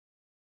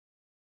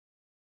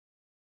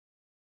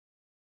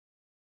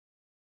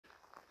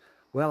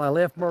Well, I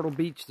left Myrtle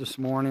Beach this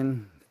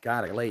morning.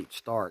 Got a late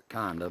start,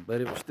 kind of,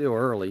 but it was still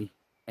early.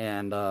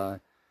 And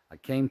I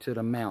came to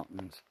the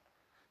mountains.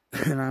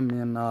 And I'm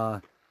in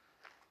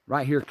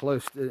right here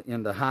close to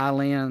in the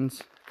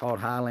Highlands, called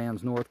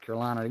Highlands, North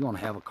Carolina. They're going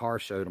to have a car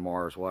show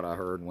tomorrow is what I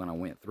heard when I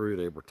went through.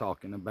 They were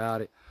talking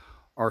about it.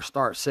 Or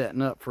start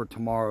setting up for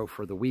tomorrow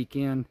for the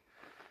weekend.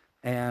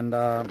 And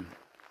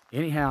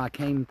anyhow,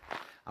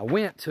 I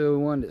went to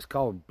one that's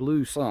called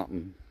Blue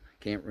something.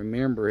 Can't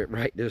remember it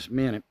right this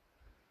minute.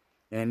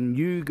 And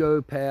you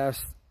go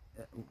past,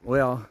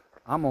 well,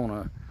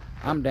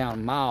 I'm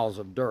down miles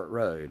of dirt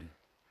road.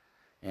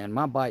 And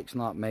my bike's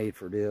not made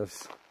for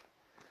this.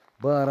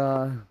 But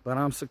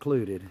I'm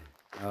secluded.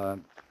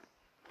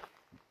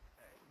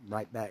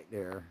 Right back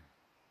there.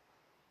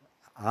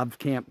 I've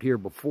camped here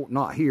before,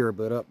 not here,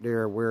 but up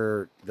there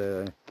where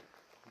the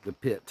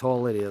pit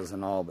toilet is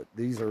and all. But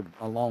these are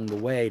along the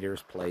way,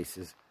 there's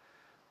places.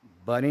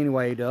 But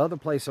anyway, the other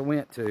place I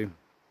went to,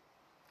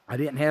 I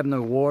didn't have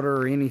no water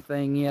or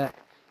anything yet.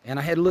 And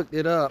I had looked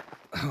it up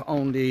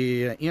on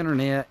the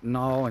internet and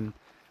all, and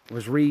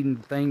was reading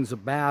things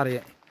about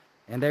it.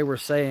 And they were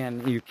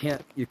saying you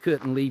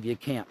couldn't leave your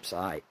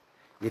campsite.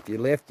 If you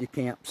left your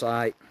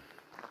campsite,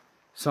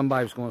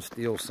 somebody was going to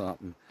steal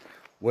something.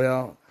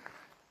 Well,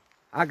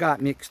 I got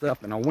mixed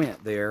up and I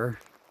went there.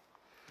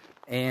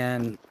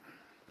 And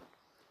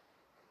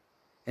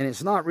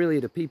it's not really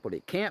the people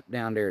that camp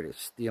down there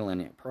that's stealing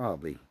it,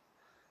 probably.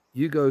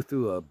 You go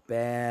through a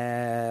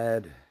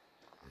bad,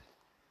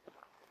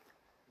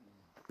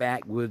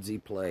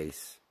 backwoodsy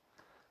place.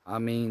 I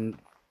mean,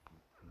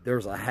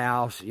 there's a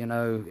house, you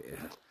know.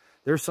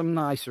 There's some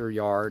nicer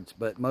yards,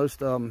 but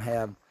most of them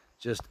have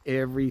just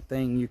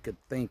everything you could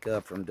think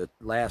of from the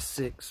last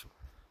 6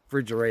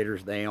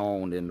 refrigerators they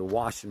owned and the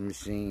washing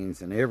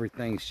machines, and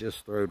everything's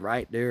just thrown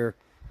right there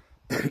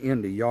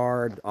in the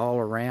yard all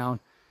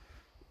around.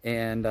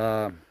 And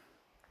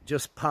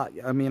just pot.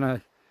 I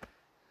mean,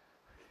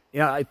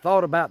 yeah, I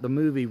thought about the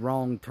movie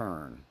Wrong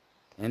Turn,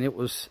 and it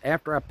was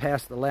after I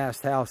passed the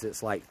last house.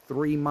 It's like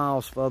 3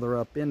 miles further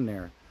up in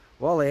there.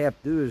 Well, all they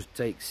have to do is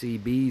take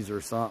CBs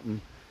or something.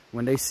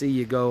 When they see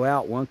you go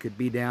out, one could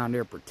be down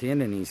there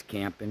pretending he's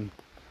camping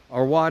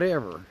or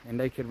whatever, and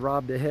they could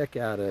rob the heck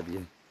out of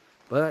you.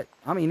 But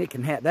I mean,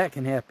 that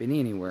can happen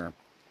anywhere.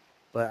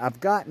 But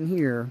I've gotten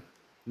here.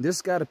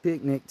 This got a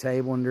picnic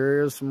table, and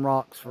there is some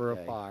rocks for a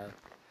fire.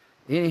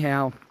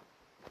 Anyhow,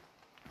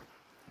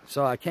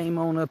 so I came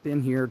on up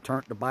in here,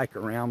 turned the bike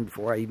around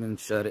before I even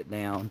shut it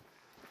down.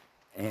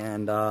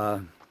 And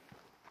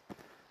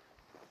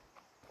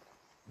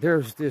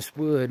there's this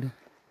wood.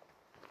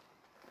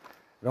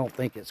 I don't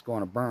think it's going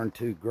to burn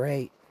too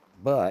great,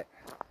 but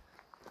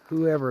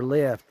whoever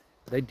left,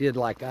 they did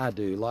like I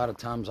do. A lot of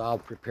times I'll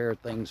prepare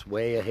things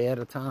way ahead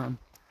of time,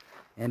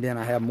 and then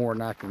I have more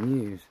than I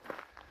can use.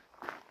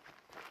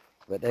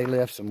 But they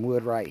left some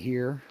wood right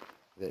here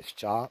that's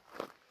chopped.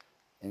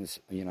 And,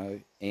 you know,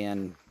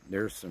 and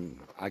there's some,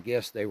 I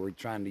guess they were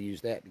trying to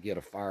use that to get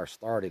a fire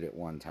started at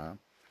one time.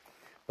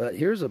 But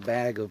here's a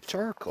bag of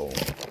charcoal.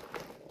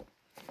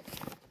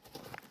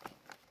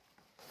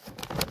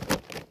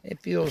 It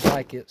feels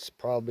like it's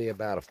probably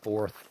about a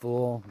 1/4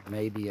 full,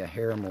 maybe a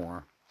hair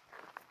more.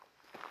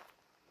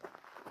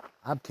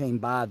 I've came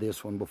by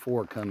this one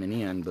before coming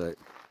in, but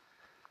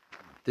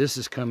this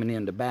is coming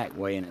in the back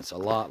way and it's a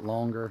lot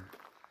longer.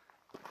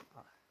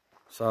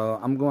 So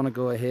I'm going to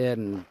go ahead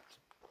and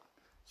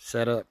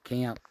set up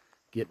camp,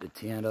 get the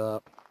tent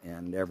up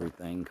and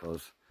everything,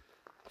 because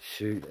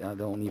shoot, I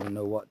don't even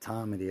know what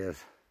time it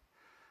is.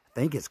 I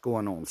think it's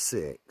going on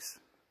 6,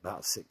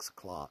 about 6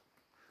 o'clock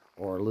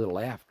or a little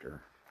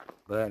after.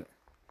 But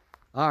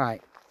all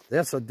right,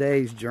 that's a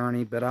day's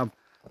journey, but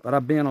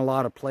I've been a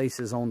lot of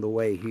places on the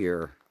way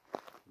here,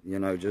 you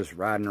know, just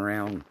riding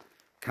around,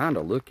 kind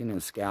of looking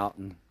and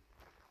scouting.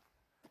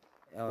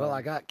 Well,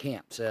 I got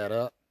camp set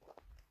up.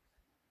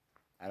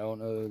 I don't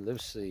know,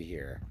 let's see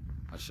here.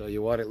 I'll show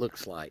you what it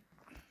looks like.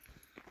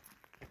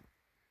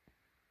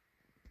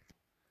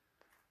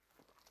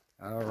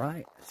 All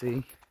right,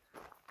 see.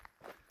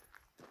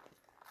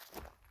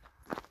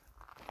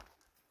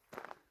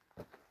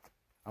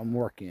 I'm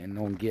working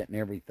on getting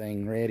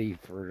everything ready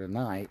for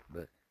tonight,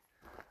 but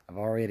I've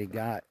already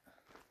got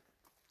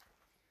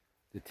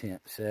the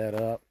tent set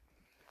up.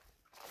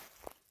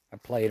 I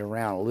played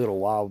around a little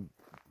while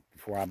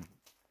before I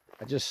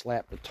just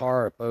slapped the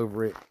tarp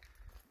over it,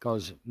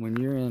 because when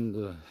you're in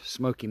the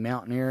Smoky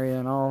Mountain area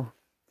and all,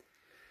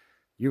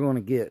 you're going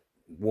to get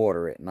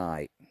water at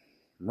night,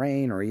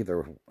 rain or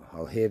either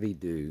a heavy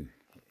dew.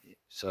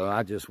 So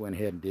I just went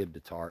ahead and did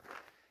the tarp,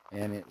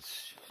 and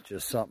it's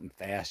just something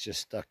fast,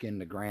 just stuck in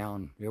the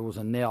ground. There was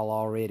a nail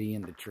already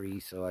in the tree,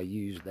 so I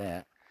used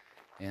that,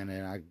 and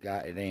then I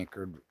got it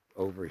anchored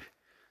over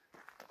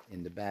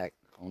in the back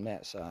on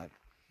that side.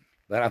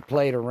 But I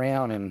played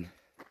around and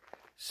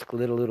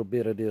split a little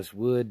bit of this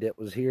wood that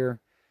was here,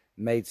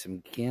 made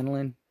some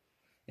kindling,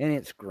 and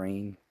it's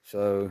green,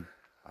 so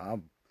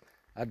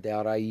I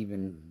doubt I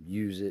even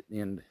use it.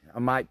 And I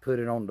might put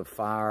it on the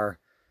fire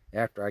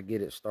after I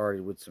get it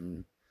started with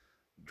some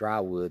dry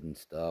wood and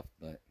stuff.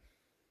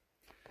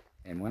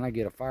 And when I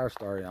get a fire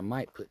started, I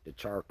might put the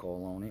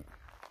charcoal on it.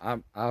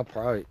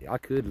 I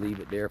could leave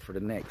it there for the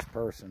next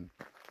person,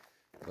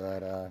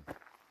 but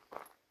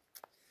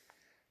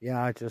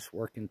yeah, I'm just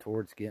working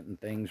towards getting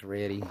things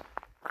ready.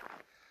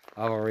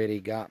 I've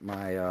already got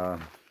my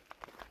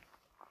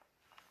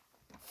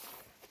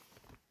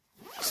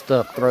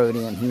stuff thrown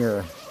in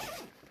here,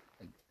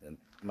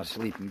 my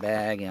sleeping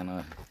bag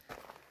and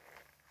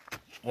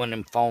one of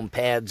them foam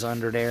pads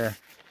under there,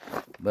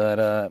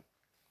 but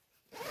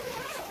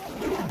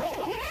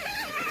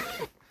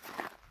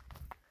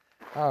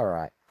all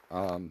right.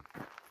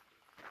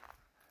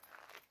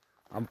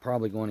 I'm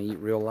probably going to eat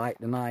real light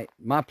tonight.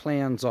 My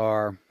plans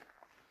are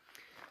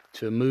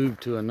to move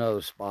to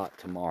another spot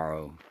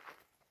tomorrow.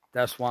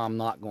 That's why I'm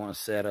not going to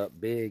set up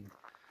big.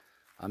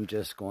 I'm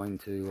just going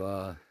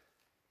to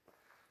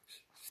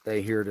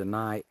stay here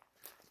tonight,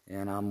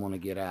 and I'm going to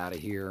get out of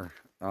here.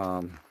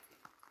 I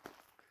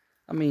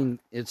mean,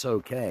 it's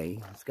okay.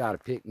 It's got a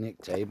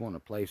picnic table and a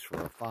place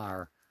for a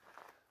fire.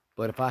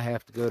 But if I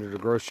have to go to the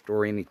grocery store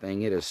or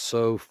anything, it is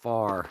so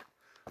far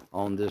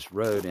on this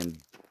road.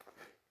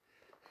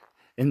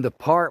 And the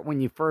part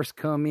when you first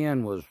come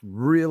in was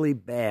really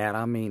bad.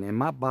 I mean, and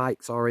my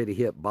bike's already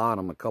hit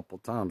bottom a couple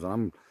times.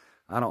 And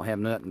I don't have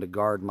nothing to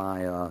guard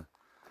my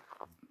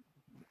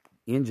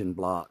engine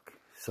block.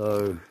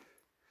 So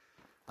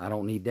I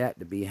don't need that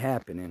to be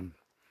happening.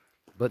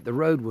 But the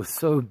road was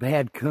so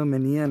bad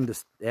coming in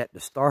at the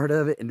start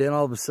of it. And then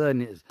all of a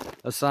sudden,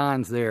 a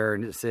sign's there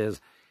and it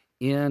says,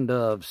 end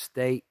of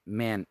state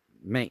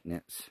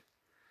maintenance.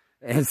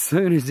 As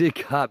soon as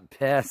it got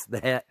past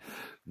that,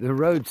 the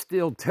road's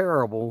still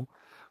terrible,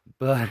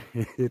 but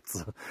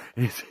it's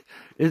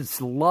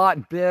a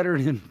lot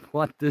better than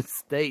what the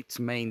state's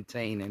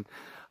maintaining.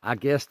 I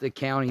guess the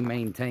county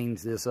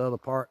maintains this other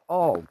part.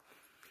 Oh,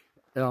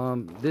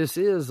 this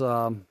is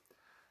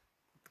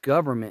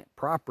government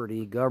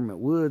property, government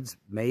woods.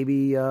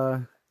 Maybe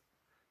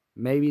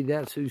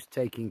that's who's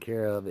taking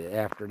care of it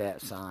after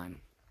that sign.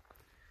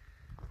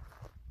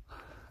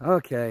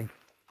 Okay.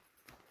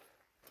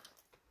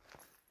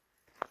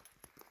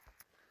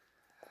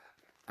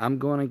 I'm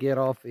going to get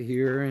off of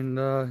here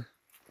and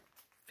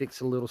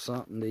fix a little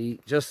something to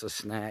eat. Just a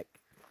snack.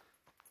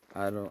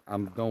 I don't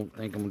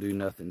think I'm going to do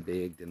nothing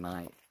big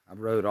tonight. I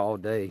rode all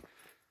day.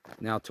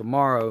 Now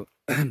tomorrow,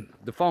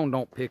 the phone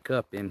don't pick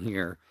up in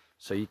here,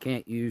 so you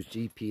can't use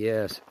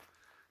GPS.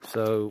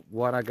 So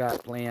what I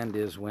got planned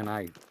is when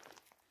I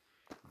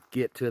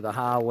get to the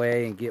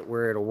highway and get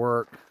where it'll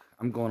work,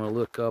 I'm going to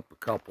look up a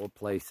couple of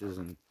places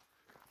and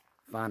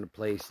find a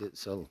place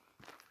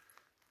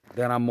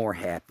that I'm more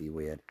happy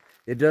with.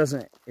 It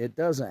doesn't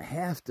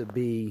have to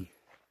be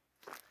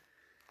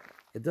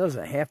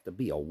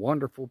a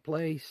wonderful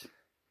place.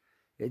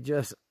 It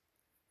just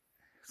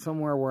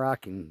somewhere where I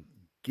can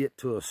get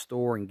to a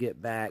store and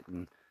get back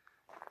and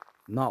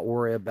not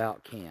worry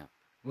about camp.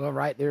 Well,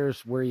 right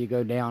there's where you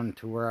go down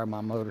to where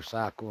my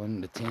motorcycle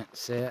and the tent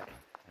set,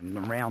 and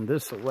around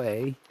this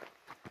way.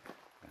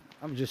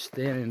 I'm just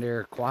standing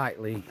there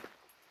quietly.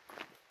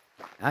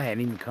 I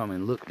hadn't even come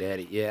and looked at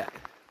it yet,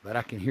 but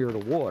I can hear the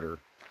water.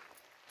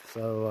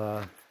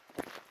 So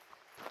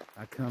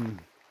I'm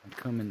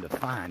coming to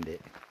find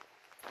it.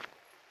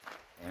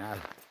 And I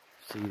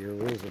see there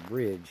is a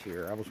bridge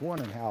here. I was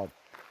wondering how.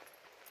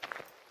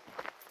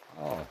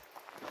 Oh,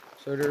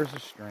 so there's a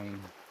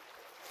stream.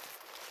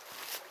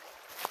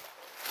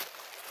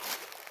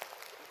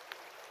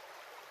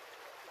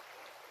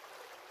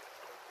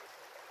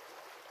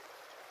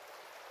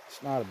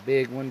 It's not a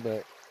big one,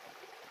 but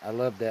I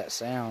love that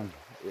sound.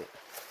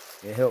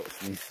 It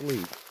helps me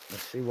sleep.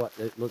 Let's see what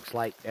it looks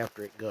like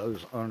after it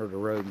goes under the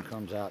road and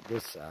comes out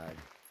this side.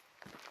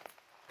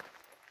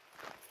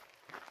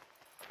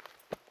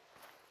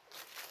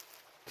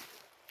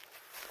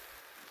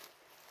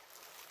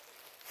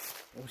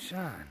 Oh,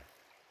 shine.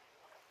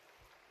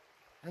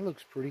 That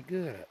looks pretty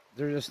good.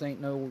 There just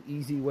ain't no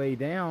easy way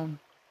down.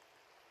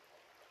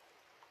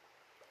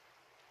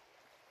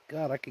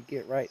 God, I could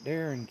get right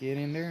there and get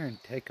in there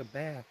and take a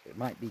bath. It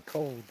might be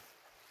cold.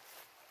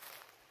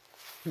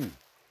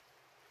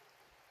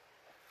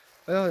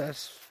 Well,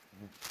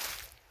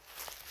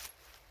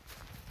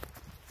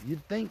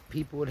 you'd think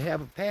people would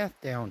have a path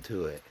down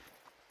to it.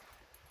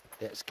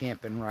 That's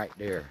camping right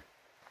there.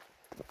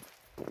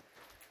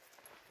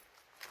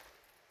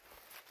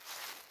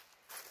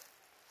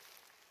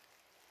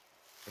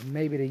 And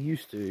maybe they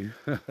used to.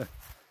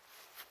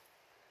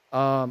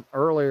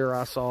 Earlier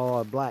I saw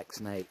a black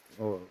snake,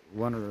 or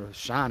one of the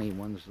shiny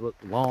ones,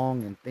 looked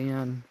long and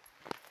thin.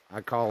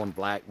 I call them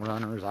black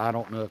runners. I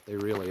don't know if they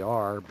really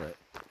are, but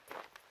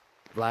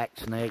black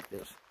snake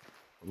that's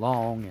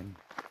long and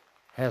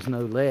has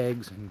no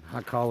legs, and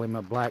I call him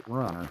a black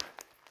runner.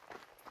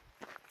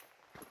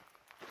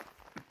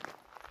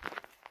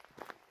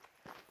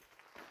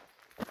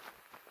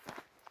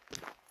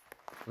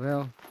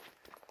 Well,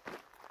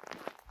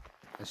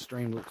 the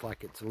stream looks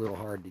like it's a little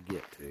hard to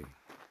get to.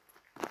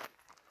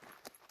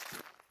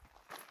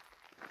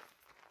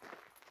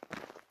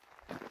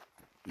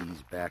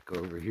 ease back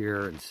over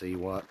here and see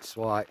what's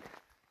what.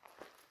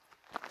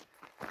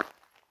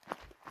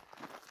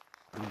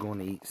 I'm going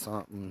to eat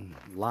something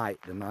light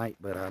tonight,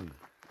 but I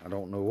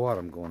don't know what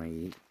I'm going to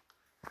eat.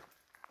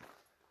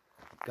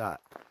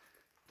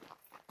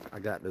 I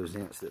got those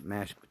instant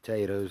mashed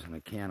potatoes and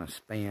a can of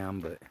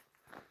Spam, but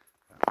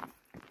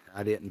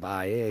I didn't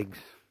buy eggs.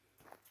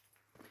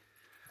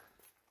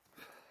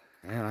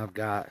 And I've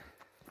got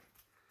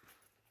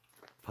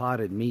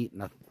potted meat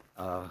and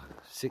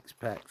 6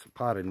 packs of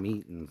potted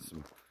meat and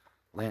some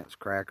Lance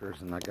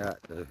crackers, and I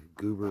got the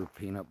Goober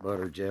peanut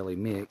butter jelly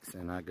mix,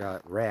 and I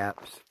got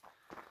wraps.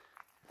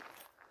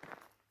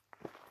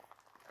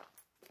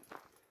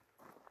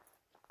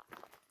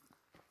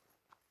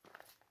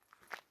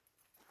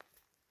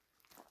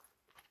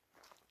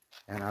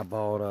 And I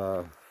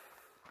bought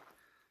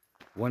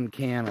 1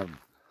 can of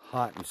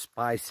hot and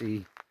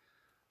spicy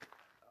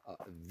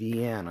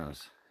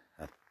Viennas.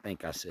 I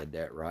think I said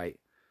that right.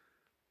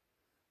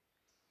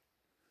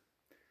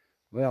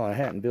 Well, I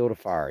hadn't built a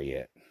fire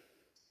yet.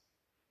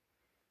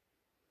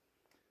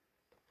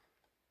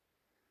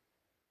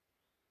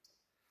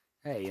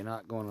 Hey, you're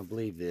not going to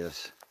believe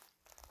this.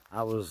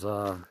 I was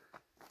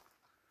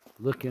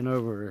looking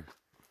over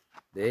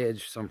the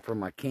edge from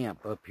my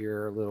camp up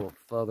here, a little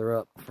further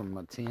up from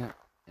my tent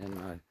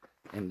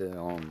and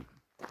the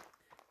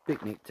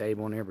picnic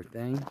table and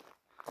everything,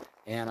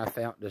 and I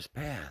found this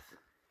path.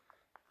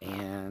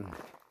 And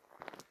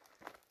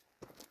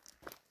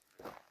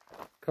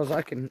because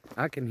I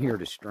can hear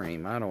the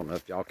stream. I don't know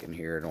if y'all can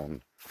hear it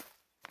on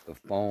the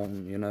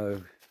phone, you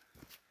know,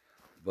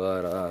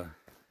 but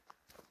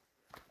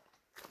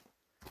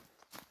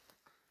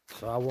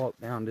so I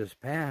walked down this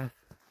path,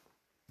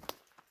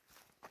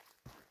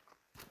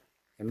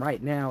 and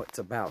right now it's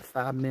about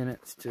 5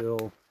 minutes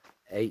till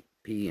 8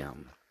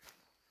 p.m.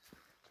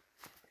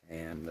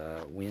 and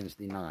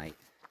Wednesday night.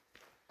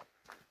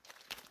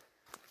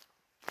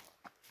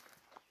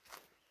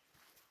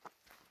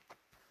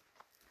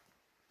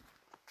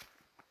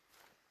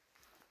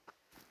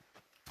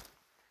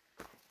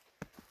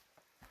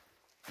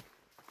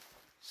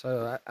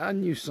 So I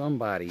knew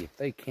somebody, if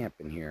they camp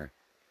in here,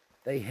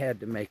 they had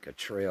to make a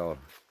trail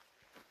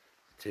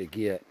to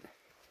get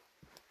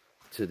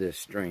to this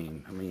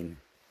stream. I mean,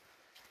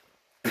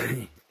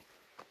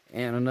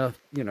 and enough,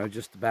 you know,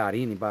 just about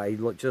anybody,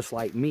 look just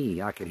like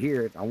me, I could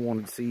hear it. I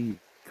wanted to see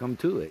come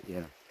to it,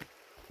 yeah.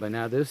 But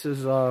now this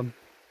is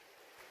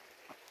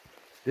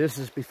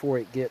before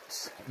it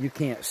gets, you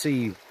can't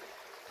see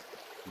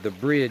the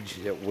bridge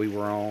that we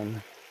were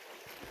on.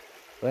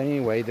 But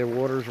anyway, the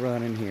water's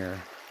running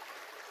here.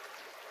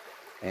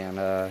 And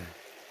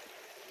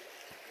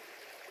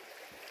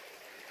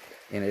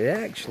it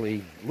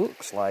actually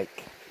looks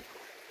like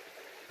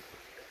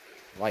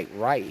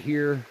right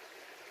here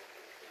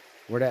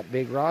where that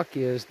big rock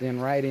is, then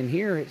right in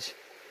here it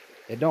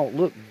don't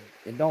look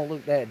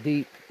that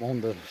deep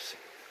on the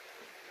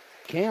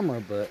camera,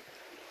 but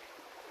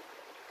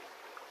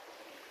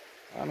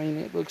I mean,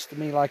 it looks to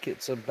me like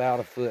it's about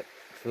a foot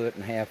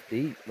and a half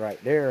deep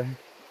right there.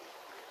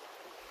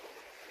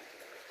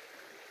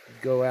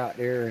 Go out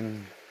there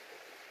and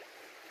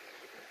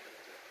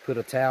put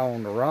a towel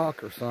on the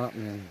rock or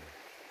something and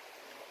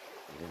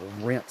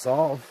it'll rinse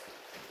off.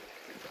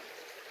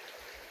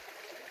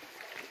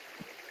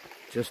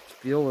 Just to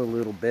feel a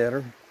little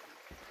better.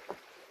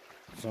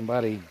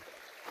 Somebody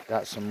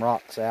got some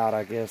rocks out,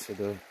 I guess, of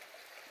the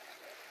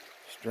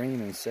stream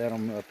and set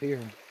them up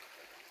here.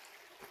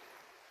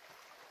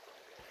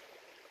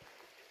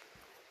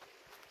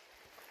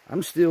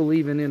 I'm still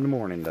leaving in the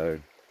morning though.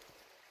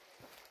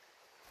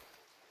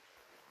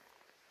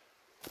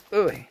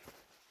 Oy.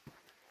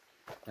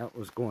 That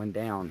was going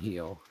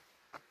downhill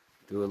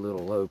through a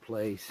little low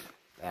place,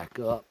 back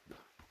up.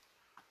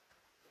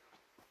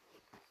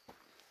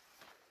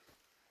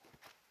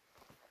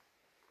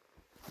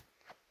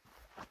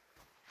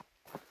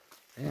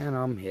 And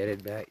I'm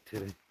headed back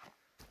to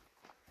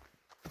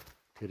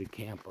the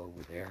camp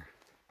over there.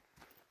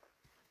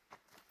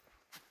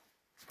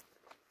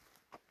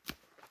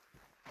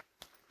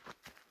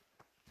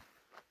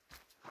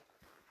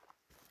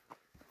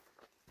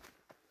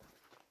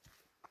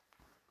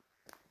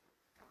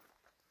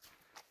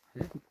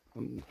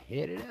 I'm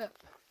headed up.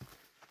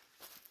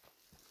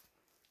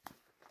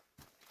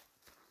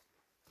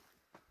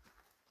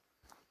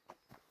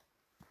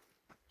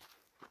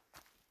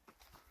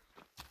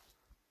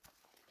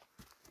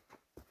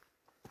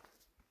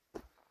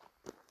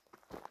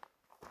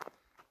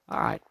 All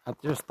right, I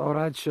just thought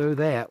I'd show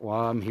that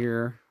while I'm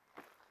here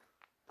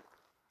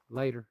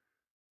later.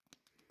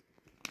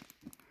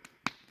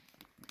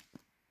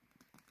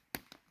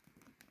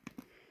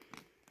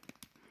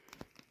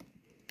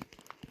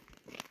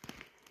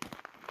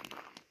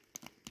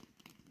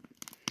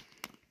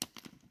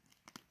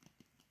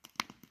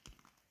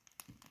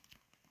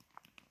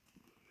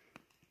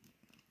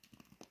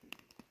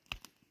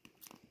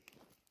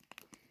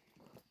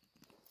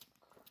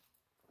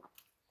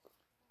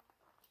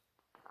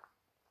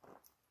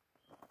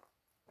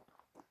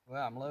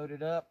 Well, I'm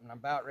loaded up and I'm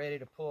about ready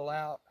to pull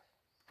out.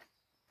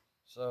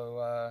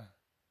 So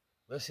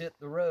let's hit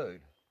the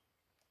road.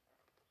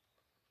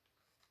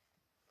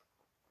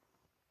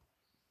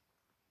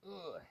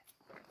 Ugh.